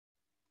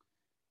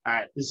All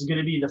right, this is going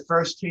to be the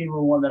first chain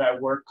rule one that I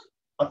work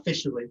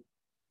officially.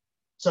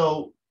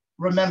 So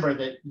remember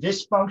that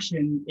this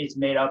function is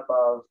made up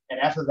of an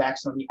f of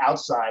x on the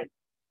outside,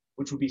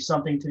 which would be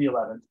something to the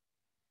 11th.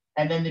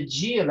 And then the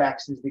g of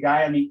x is the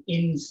guy on the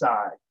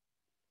inside,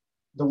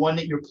 the one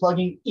that you're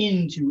plugging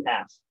into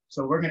f.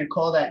 So we're going to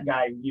call that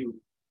guy u.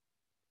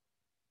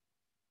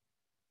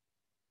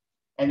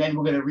 And then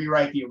we're going to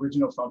rewrite the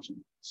original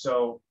function.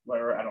 So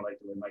whatever, I don't like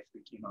the way my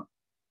 3 came up.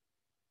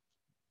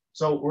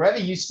 So wherever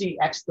you see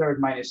x third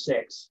minus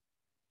 6,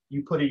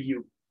 you put a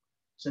u.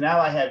 So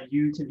now I have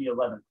u to the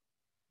 11th.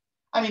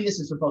 I mean, this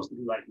is supposed to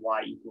be like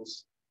y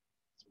equals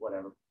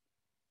whatever.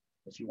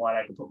 If you want,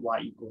 I can put y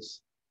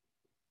equals.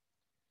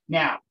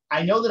 Now,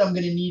 I know that I'm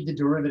going to need the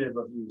derivative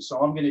of u, so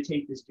I'm going to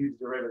take this dude's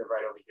derivative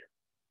right over here.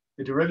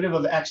 The derivative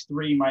of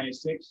x3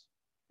 minus 6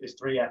 is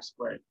 3x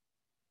squared.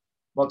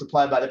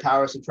 Multiplied by the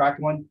power, subtract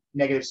 1,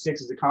 negative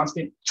 6 is a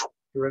constant,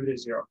 derivative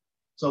 0.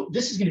 So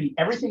this is going to be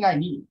everything I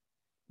need.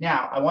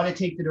 Now, I want to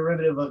take the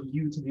derivative of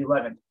u to the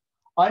 11th,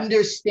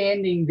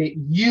 understanding that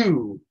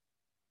u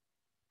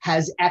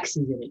has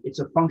x's in it. It's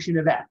a function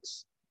of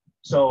x.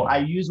 So I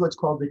use what's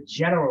called the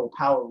general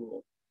power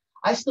rule.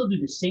 I still do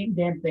the same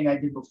damn thing I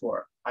did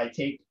before. I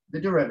take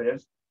the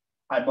derivative,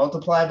 I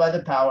multiply by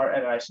the power,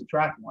 and I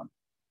subtract 1.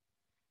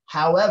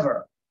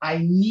 However, I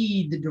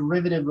need the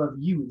derivative of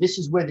u. This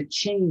is where the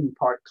chain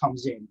part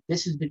comes in.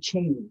 This is the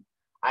chain.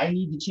 I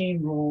need the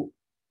chain rule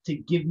to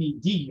give me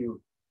du.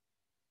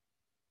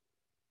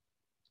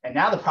 And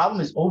now the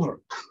problem is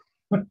over.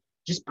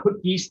 Just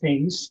put these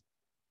things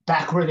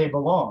back where they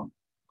belong.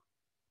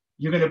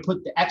 You're going to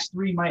put the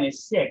x3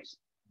 minus 6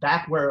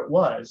 back where it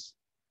was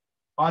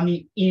on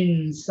the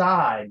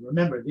inside.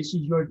 Remember, this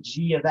is your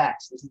g of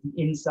x. This is the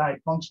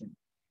inside function.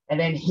 And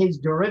then his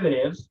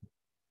derivative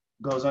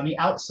goes on the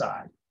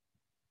outside.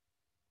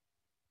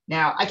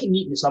 Now, I can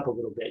neaten this up a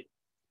little bit.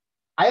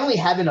 I only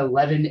have an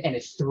 11 and a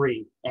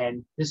 3,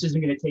 and this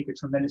isn't going to take a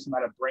tremendous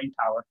amount of brain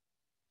power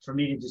for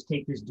me to just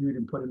take this dude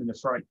and put him in the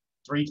front.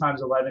 3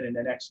 times 11, and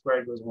then x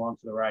squared goes along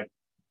for the ride.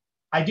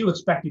 I do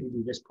expect you to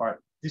do this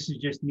part. This is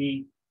just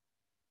me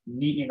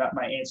neatening up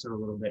my answer a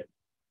little bit.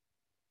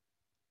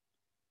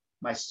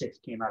 My 6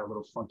 came out a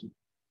little funky.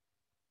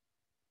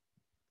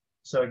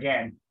 So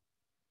again,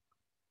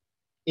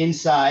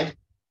 inside,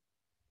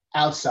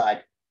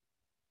 outside.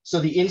 So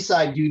the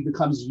inside dude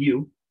becomes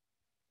u.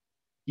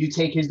 You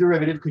take his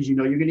derivative because you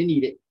know you're going to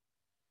need it.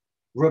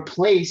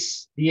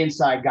 Replace the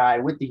inside guy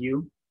with the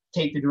u.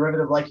 Take the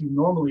derivative like you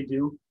normally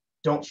do.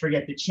 Don't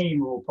forget the chain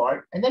rule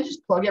part. And then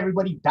just plug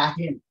everybody back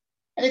in.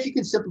 And if you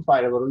can simplify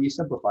it a little, you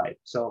simplify it.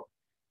 So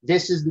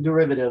this is the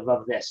derivative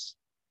of this.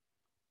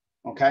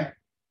 Okay?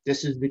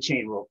 This is the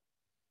chain rule.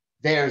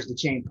 There's the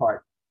chain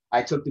part.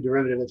 I took the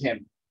derivative of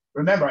him.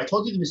 Remember, I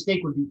told you the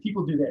mistake would be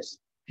people do this.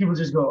 People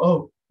just go,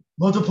 oh,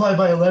 multiply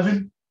by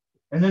 11,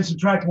 and then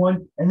subtract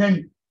 1, and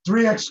then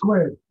 3x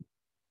squared.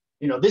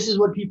 You know, this is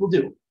what people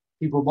do.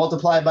 People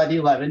multiply by the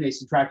 11, they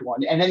subtract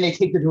 1, and then they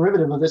take the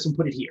derivative of this and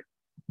put it here.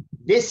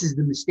 This is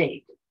the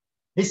mistake.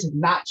 This is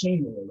not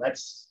chain rule.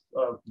 That's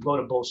a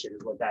load of bullshit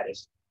is what that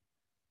is.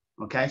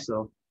 Okay,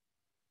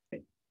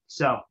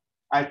 so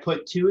I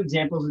put 2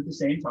 examples at the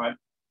same time.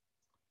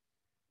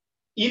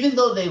 Even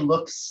though they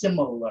look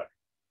similar,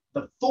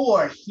 the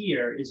 4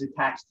 here is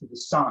attached to the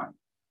sign.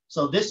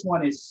 So this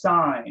one is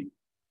sine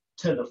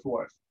to the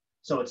 4th.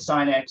 So it's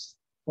sine x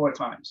 4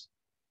 times.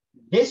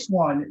 This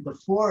one, the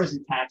 4 is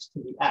attached to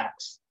the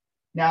x.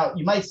 Now,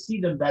 you might see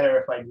them better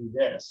if I do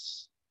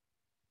this.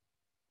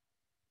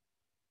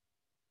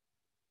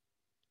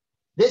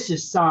 This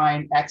is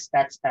sine x,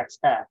 x, x,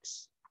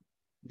 x.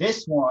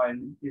 This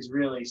one is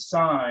really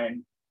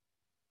sine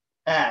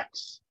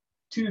x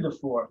to the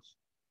 4th.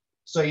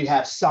 So you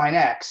have sine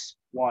x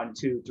 1,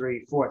 2,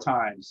 3, 4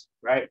 times,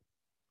 right?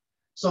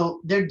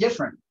 So they're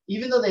different.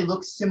 Even though they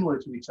look similar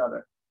to each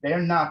other, they're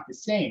not the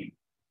same.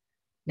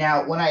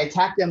 Now, when I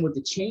attack them with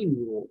the chain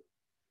rule,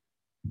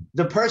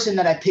 the person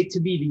that I pick to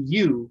be the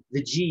u,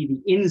 the g,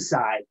 the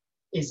inside,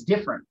 is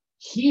different.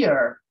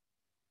 Here,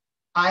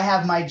 I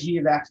have my g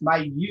of x, my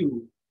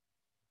u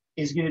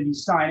is going to be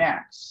sine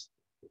x.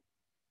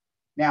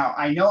 Now,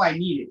 I know I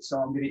need it, so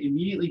I'm going to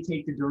immediately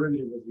take the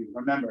derivative of u.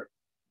 Remember,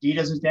 d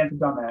doesn't stand for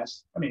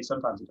dumbass. I mean,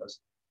 sometimes it does.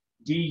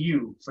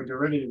 du for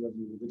derivative of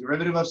u. The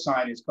derivative of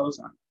sine is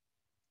cosine.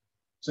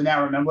 So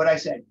now remember what I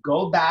said.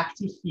 Go back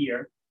to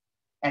here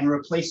and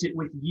replace it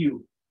with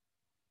u.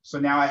 So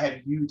now I have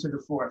u to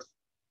the 4th.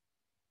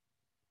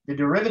 The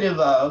derivative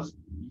of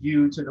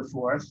u to the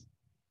 4th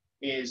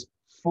is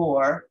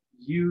 4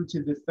 u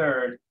to the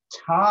 3rd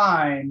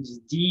times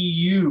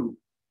du.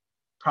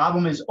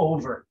 Problem is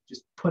over.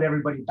 Just put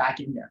everybody back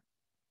in there.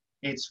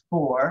 It's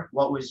 4,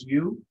 what was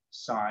u?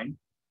 Sine.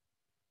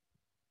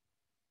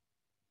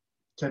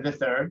 To the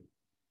 3rd.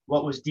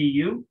 What was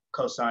du?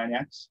 Cosine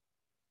x.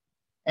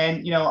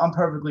 And, you know, I'm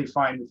perfectly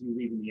fine with you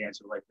leaving the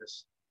answer like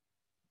this.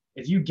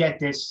 If you get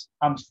this,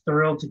 I'm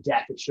thrilled to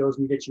death. It shows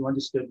me that you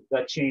understood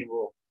the chain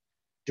rule.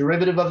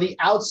 Derivative of the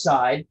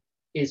outside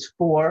is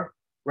 4,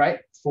 right?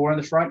 4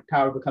 in the front,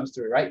 power becomes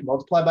 3, right?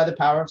 Multiply by the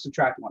power,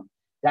 subtract 1.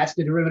 That's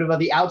the derivative of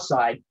the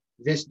outside.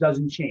 This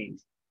doesn't change.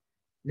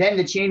 Then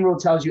the chain rule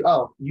tells you,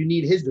 oh, you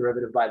need his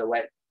derivative, by the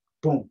way.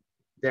 Boom,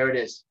 there it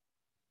is.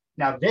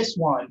 Now this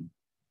one,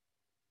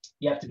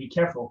 you have to be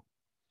careful.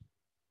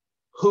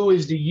 Who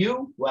is the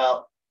u?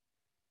 Well,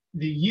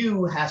 the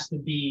u has to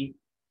be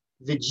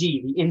the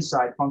g, the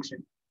inside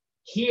function.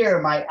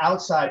 Here, my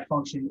outside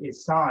function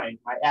is sine,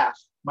 my f.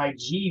 My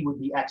g would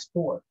be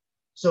x4.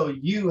 So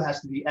u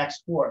has to be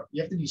x4.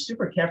 You have to be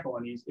super careful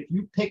on these. If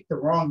you pick the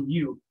wrong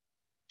u,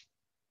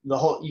 the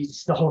whole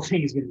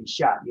thing is going to be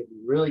shot. You have to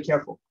be really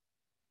careful.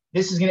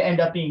 This is going to end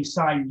up being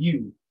sine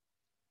u.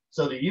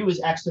 So the u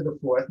is x to the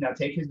fourth. Now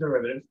take his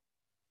derivative,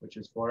 which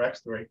is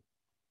 4x3.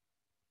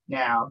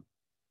 Now,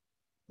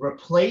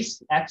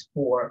 replace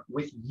x4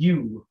 with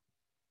u.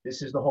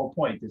 This is the whole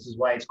point. This is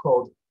why it's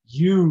called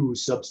u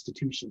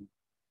substitution.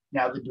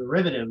 Now, the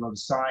derivative of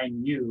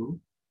sine u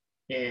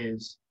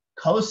is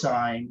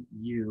cosine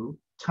u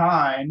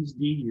times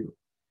du.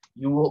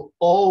 You will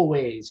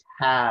always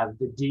have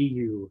the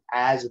du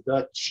as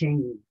the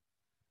chain.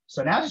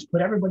 So now just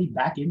put everybody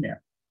back in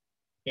there.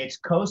 It's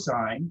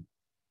cosine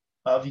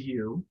of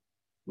u,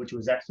 which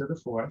was x to the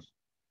fourth,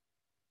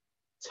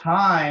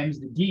 times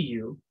the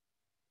du,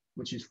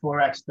 which is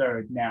 4x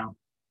third. Now,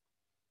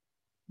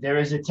 there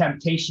is a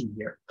temptation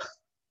here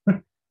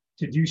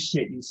to do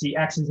shit. You see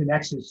x's and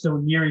x's so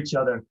near each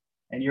other,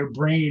 and your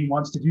brain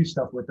wants to do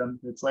stuff with them.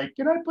 It's like,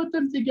 can I put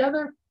them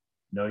together?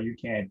 No, you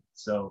can't.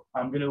 So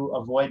I'm going to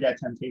avoid that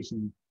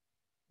temptation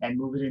and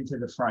move it into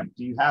the front.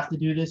 Do you have to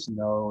do this?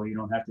 No, you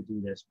don't have to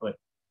do this. But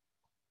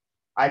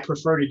I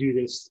prefer to do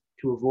this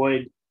to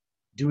avoid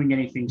doing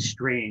anything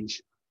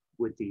strange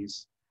with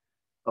these.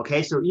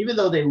 Okay, so even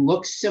though they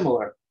look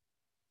similar,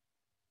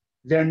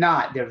 they're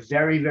not. They're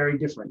very, very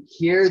different.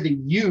 Here, the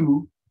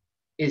u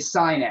is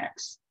sine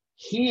x.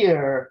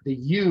 Here, the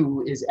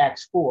u is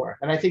x4.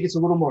 And I think it's a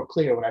little more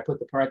clear when I put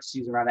the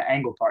parentheses around the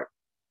angle part.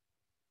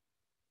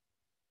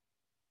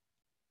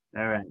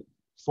 All right,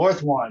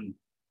 fourth one,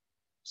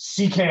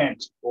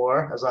 secant,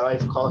 or as I like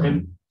to call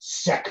him,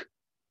 sec.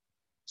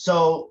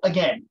 So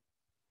again,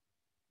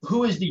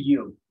 who is the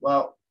u?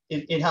 Well,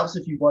 it helps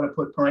if you want to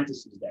put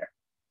parentheses there.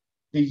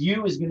 The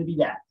u is going to be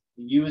that.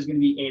 The u is going to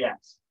be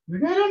 8x.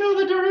 I don't know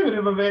the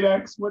derivative of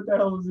 8x. What the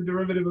hell is the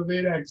derivative of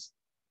 8x?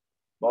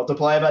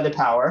 Multiply by the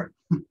power,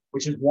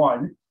 which is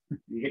 1.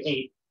 You get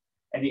 8.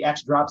 And the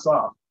x drops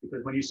off,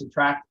 because when you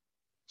subtract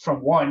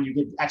from 1, you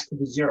get x to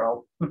the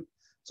 0.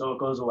 So it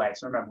goes away.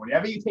 So remember,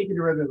 whenever you take the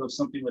derivative of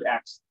something with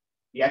x,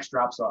 the x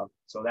drops off.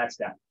 So that's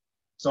that.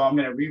 So I'm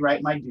going to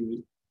rewrite my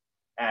dude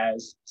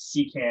as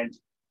secant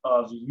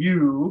of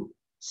u,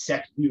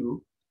 sec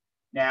u.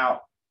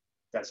 Now,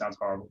 that sounds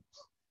horrible.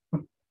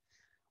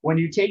 When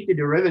you take the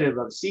derivative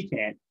of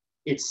secant,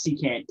 it's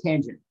secant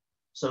tangent.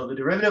 So the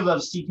derivative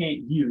of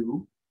secant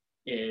u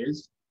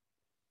is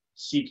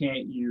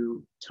secant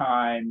u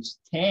times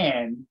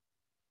tan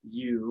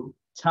u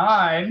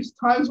times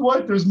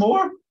what? There's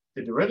more?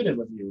 The derivative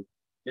of u.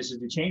 This is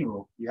the chain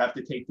rule. You have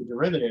to take the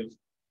derivative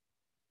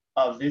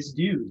of this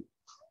dude.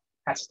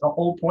 That's the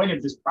whole point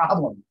of this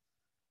problem.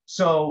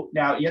 So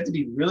now you have to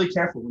be really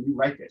careful when you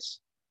write this.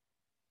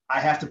 I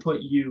have to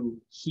put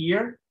u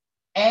here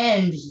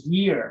and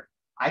here.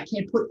 I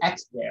can't put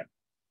x there.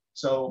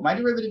 So my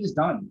derivative is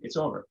done. It's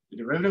over. The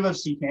derivative of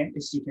secant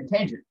is secant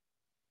tangent.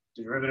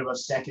 The derivative of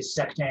sec is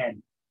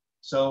sectan.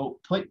 So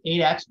put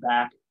 8x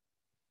back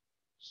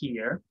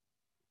here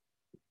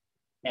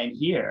and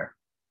here.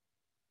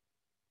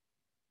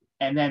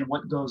 And then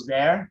what goes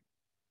there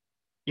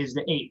is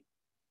the 8.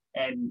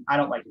 And I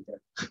don't like it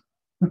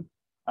there.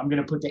 I'm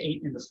going to put the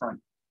 8 in the front.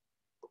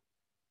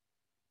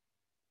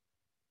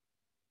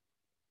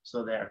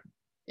 So there.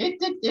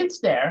 It's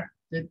there.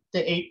 The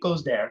 8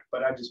 goes there,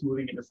 but I'm just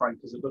moving it in the front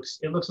because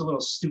it looks a little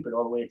stupid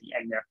all the way at the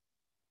end there.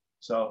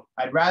 So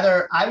I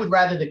would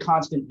rather the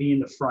constant be in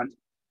the front.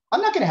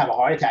 I'm not going to have a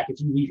heart attack if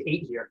you leave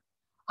 8 here.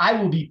 I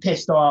will be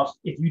pissed off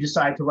if you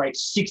decide to write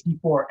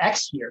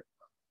 64x here.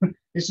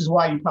 This is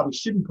why you probably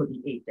shouldn't put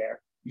the 8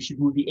 there. You should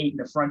move the 8 in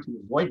the front to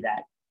avoid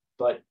that.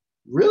 But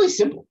really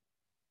simple.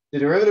 The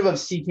derivative of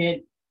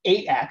secant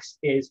 8x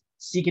is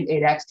secant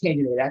 8x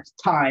tangent 8x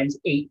times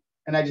 8,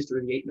 and I just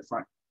threw the 8 in the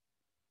front.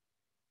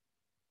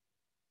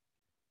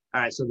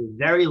 All right, so the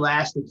very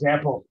last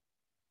example,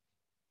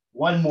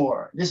 one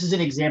more. This is an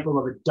example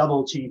of a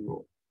double chain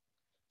rule.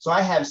 So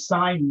I have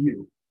sine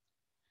u.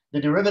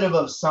 The derivative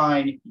of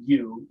sine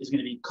u is going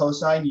to be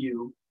cosine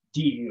u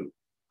du.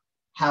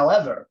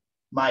 However,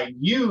 my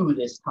u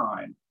this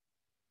time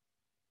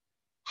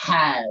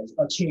has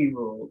a chain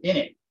rule in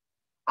it.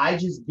 I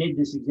just did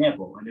this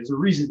example, and there's a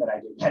reason that I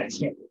did that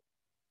example.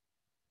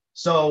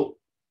 So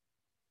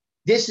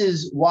this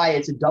is why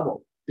it's a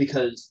double,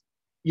 because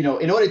in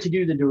order to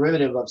do the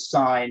derivative of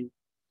sine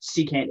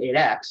secant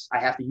 8x, I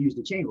have to use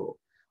the chain rule.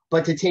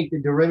 But to take the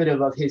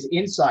derivative of his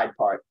inside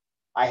part,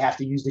 I have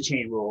to use the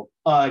chain rule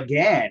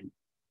again.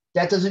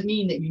 That doesn't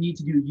mean that you need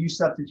to do u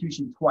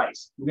substitution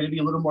twice. We're going to be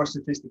a little more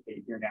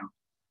sophisticated here now.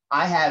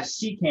 I have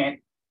secant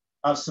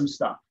of some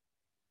stuff.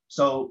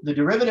 So the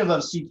derivative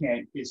of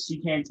secant is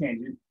secant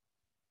tangent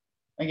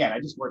Again, I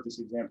just worked this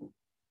example.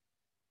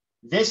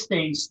 This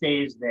thing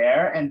stays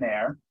there, and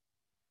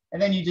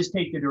then you just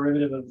take the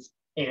derivative of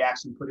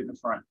 8x and put it in the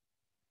front.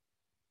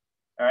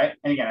 All right,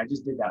 and again, I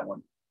just did that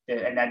one,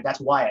 and that's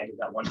why I did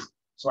that one,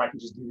 so I can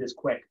just do this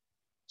quick.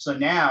 So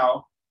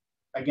now,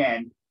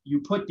 again, you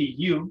put the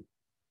u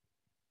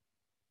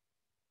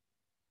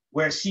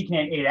where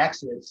secant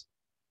 8x is.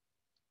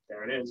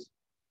 There it is,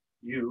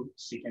 u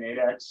secant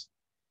 8x.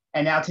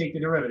 And now take the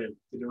derivative.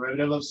 The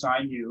derivative of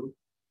sine u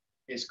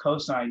is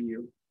cosine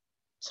u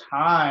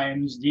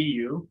times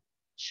du,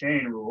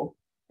 chain rule.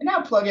 And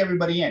now plug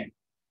everybody in.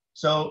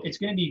 So it's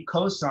going to be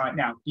cosine.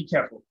 Now, be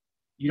careful.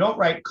 You don't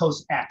write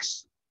cos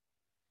x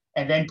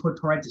and then put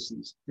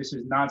parentheses. This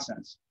is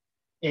nonsense.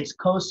 It's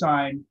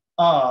cosine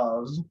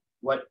of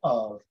what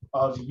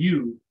of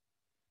u,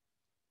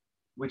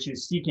 which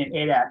is secant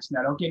 8x.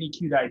 Now, don't get any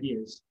cute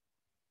ideas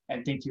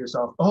and think to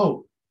yourself,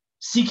 oh,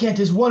 secant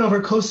is 1 over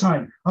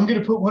cosine. I'm going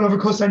to put 1 over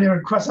cosine there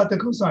and cross out the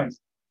cosines.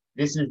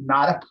 This is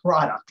not a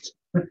product.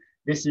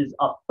 This is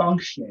a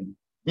function.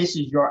 This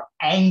is your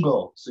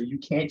angle. So you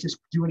can't just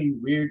do any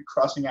weird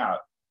crossing out.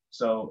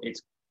 So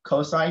it's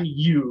cosine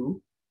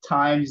u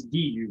times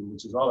du,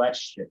 which is all that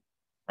shit.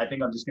 I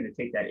think I'm just going to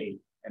take that 8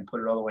 and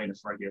put it all the way in the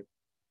front here.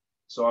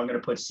 So I'm going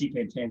to put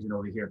secant tangent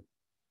over here.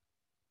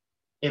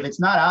 If it's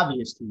not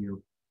obvious to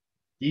you,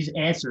 these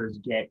answers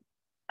get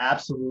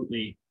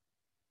absolutely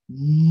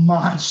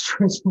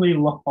monstrously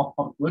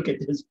long. Look at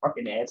this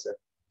fucking answer.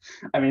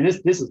 I mean,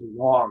 this is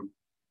long.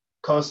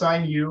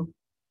 Cosine u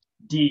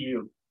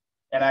du.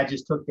 And I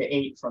just took the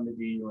 8 from the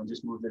du and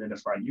just moved it in the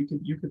front. You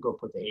could go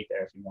put the 8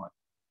 there if you want.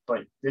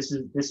 But this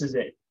is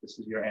it. This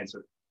is your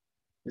answer.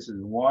 This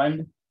is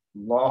one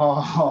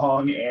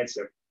long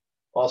answer.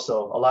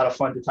 Also, a lot of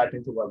fun to type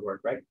into web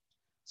work, right?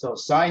 So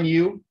sine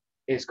u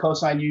is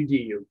cosine u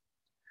du.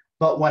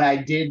 But when I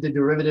did the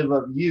derivative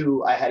of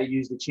u, I had to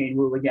use the chain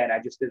rule again. I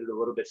just did it a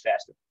little bit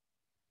faster.